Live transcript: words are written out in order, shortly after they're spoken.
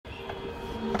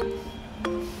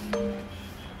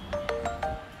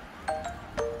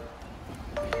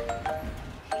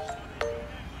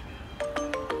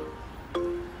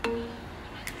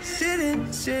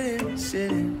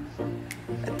sitting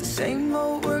at the same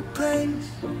old workplace.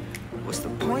 What's the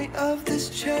point of this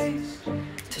chase?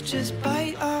 To just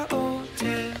bite our old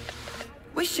tail.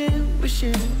 Wishing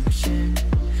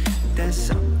that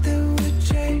something would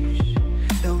change,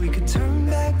 that we could turn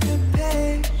back the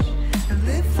page and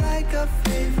live like our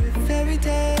favorite fairy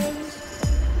tales.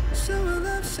 Summer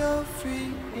love so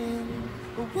free in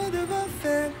a world of our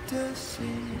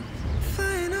fantasy,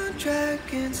 flying on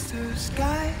dragons through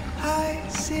sky-high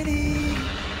cities.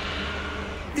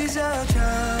 These are our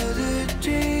childhood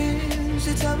dreams,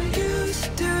 it's how we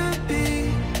used to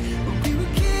be, when we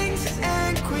were kings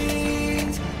and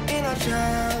queens in our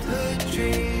childhood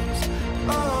dreams.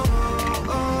 Oh,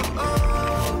 oh, oh,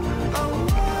 oh, oh,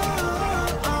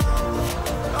 oh,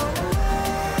 oh,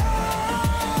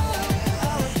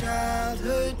 our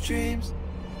childhood dreams.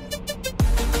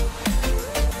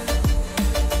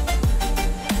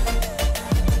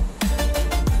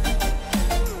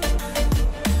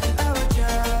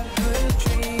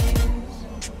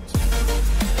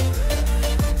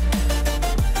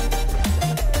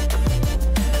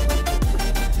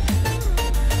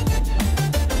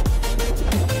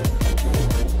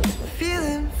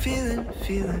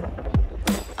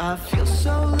 I feel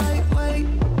so lightweight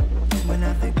when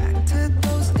I think back to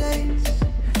those days,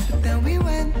 but then we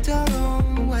went our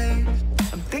own ways.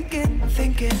 I'm thinking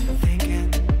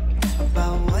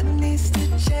about what needs to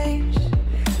change,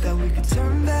 that we could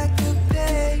turn back the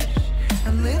page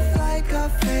and live like our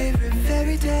favorite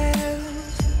fairy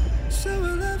tales.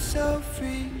 Summer love so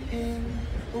free in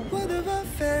a world of our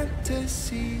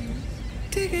fantasy,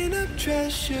 digging up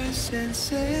treasures and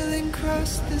sailing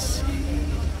across the sea.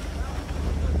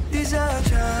 These are our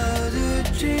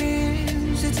childhood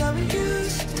dreams, it's how we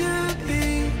used to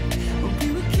be, when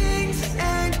we were kings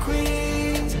and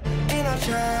queens in our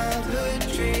childhood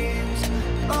dreams.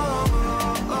 Oh,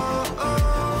 oh, oh,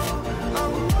 oh,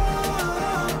 oh,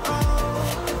 oh,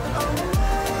 oh,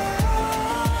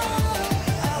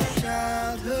 our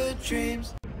childhood dreams.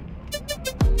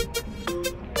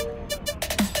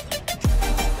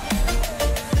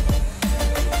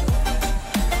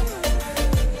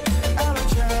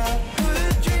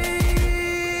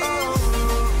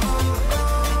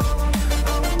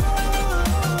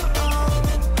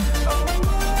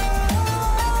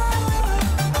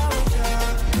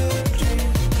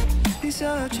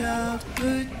 Our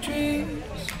childhood dreams,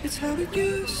 it's how it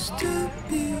used to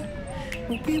be,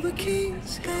 when we were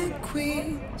kings and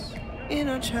queens in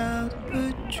our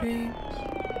childhood dreams.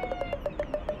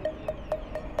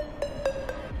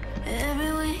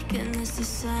 Every weekend is the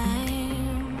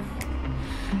same.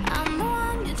 I'm the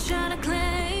one you're trying to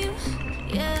claim.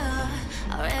 Yeah,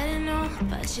 I already know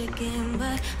about your game,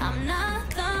 but I'm not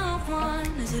the one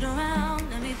to sit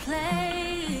around and be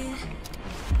played.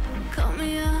 Call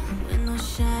me up with no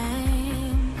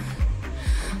shame.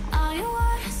 All your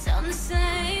words sound the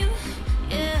same.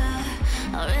 Yeah,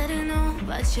 I already know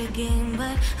about your game,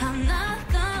 but I'm not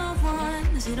the one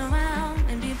to sit around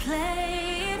and be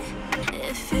played.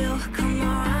 If you come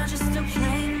around just to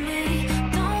play me,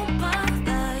 don't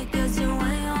bother, 'cause you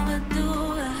ain't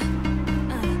overdue it.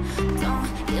 Don't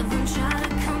even try to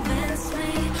convince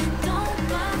me. Don't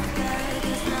bother,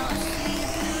 'cause now I see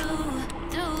you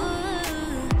do.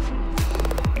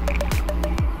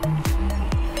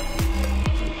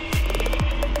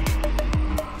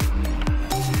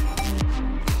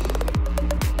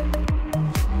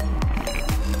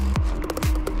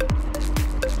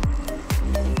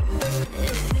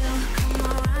 If you come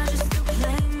around to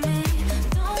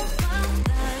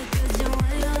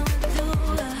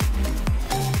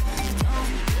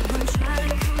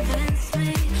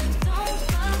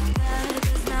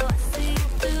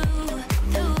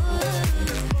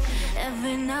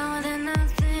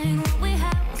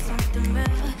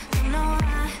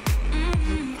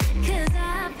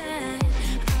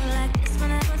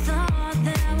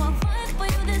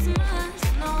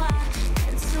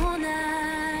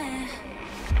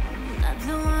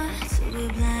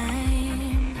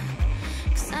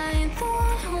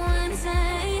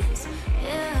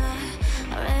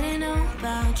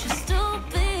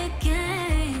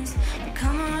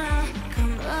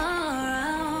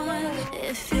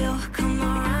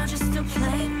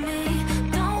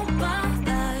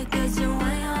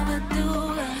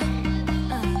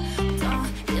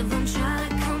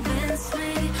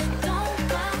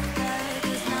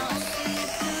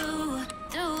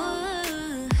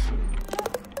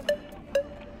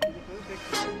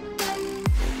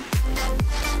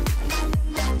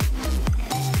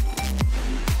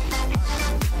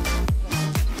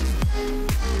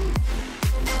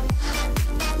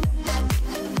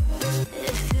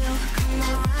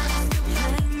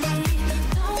play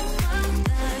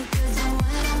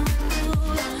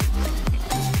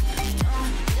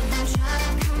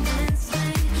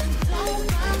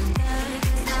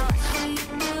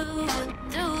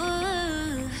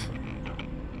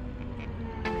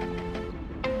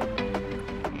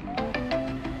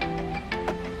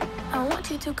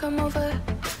want you to come over.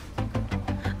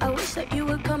 I wish that you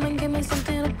would come and give me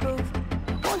something to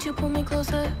prove. Won't you pull me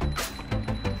closer?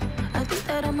 I think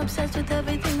that I'm obsessed with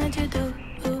everything that you do.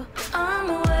 I'm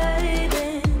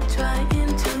waiting,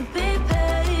 trying to be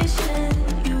patient.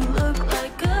 You look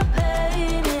like a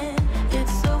painting.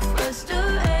 It's so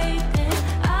frustrating.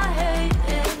 I hate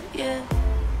it, yeah.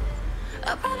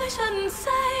 I probably shouldn't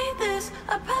say this.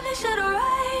 I probably should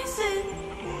erase it.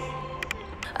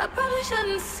 I probably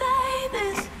shouldn't say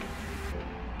this.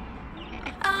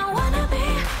 I wanna be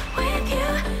with you.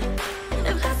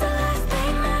 If that's the last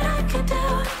thing that I could do.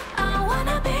 I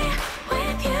wanna be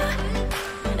with you.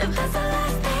 If that's the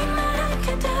last thing that I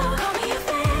could do. Call me a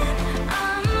fan,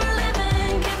 I'm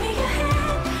living. Give me your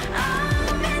hand,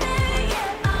 I'm in it,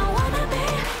 yeah. I wanna be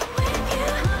with you.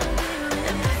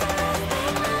 If that's the last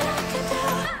thing that I could do.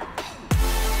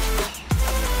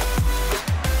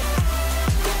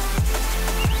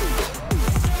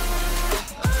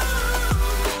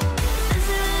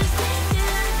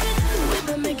 We've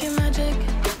been making magic,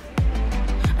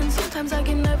 and sometimes I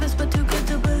get nervous, but too good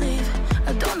to believe.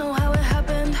 I don't know how it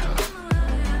happened,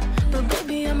 but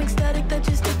baby, I'm ecstatic that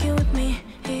you're sticking with me.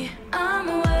 I'm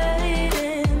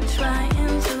waiting,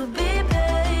 trying to be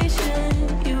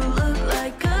patient. You look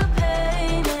like a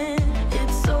painting.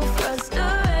 It's so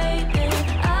frustrating.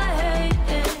 I hate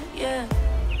it, yeah.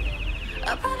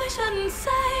 I probably shouldn't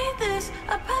say this.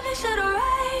 I probably should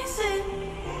erase it.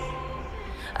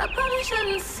 I probably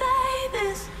shouldn't say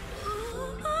this.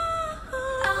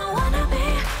 I wanna be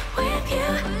with you.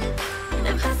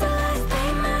 If that's the last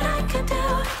thing that I could do.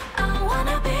 I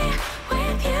wanna be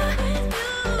with you.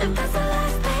 If that's the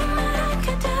last thing that I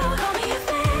could do. Call me a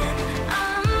fan,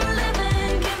 I'm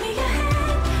living. Give me your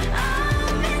hand,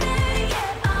 I'm in it,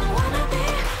 yeah. I wanna be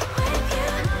with you.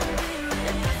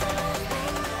 If that's the last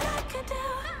thing that I could do.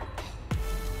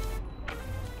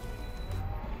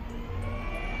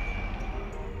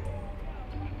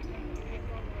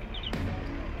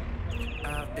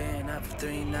 I've been up for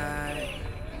 3 nights.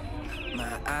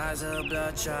 My eyes are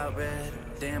bloodshot red.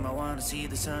 Damn, I wanna see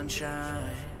the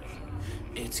sunshine.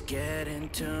 It's getting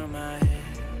to my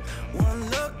head. One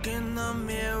look in the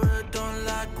mirror, don't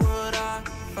like what I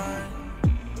find.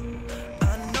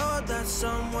 I know that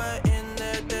somewhere in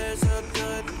there there's a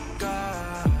good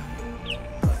guy,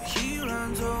 but he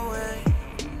runs away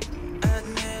at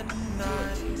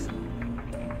midnight.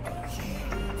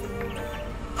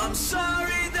 I'm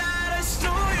sorry that I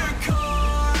stole your car.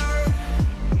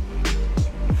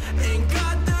 Ain't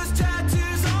got those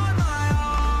tattoos on my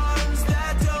arms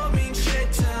that don't mean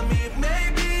shit to me.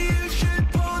 Maybe you should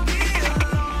pull the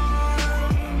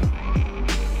alarm,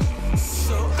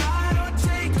 so I don't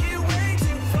take it way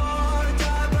too far.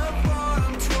 Die before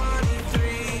I'm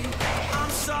 23.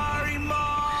 I'm sorry,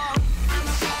 Mom. I'm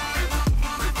sorry,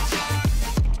 Mom.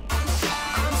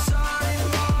 I'm sorry,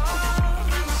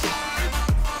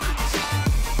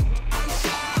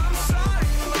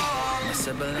 Mom. My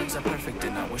siblings are perfect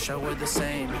and I wish I were the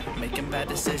same. Making bad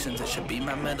decisions, it should be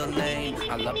my middle name.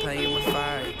 I love playing with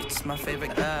fire, it's my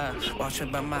favorite. Watch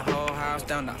it burn my whole house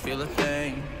down, I feel a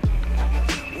thing.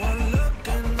 One look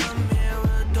and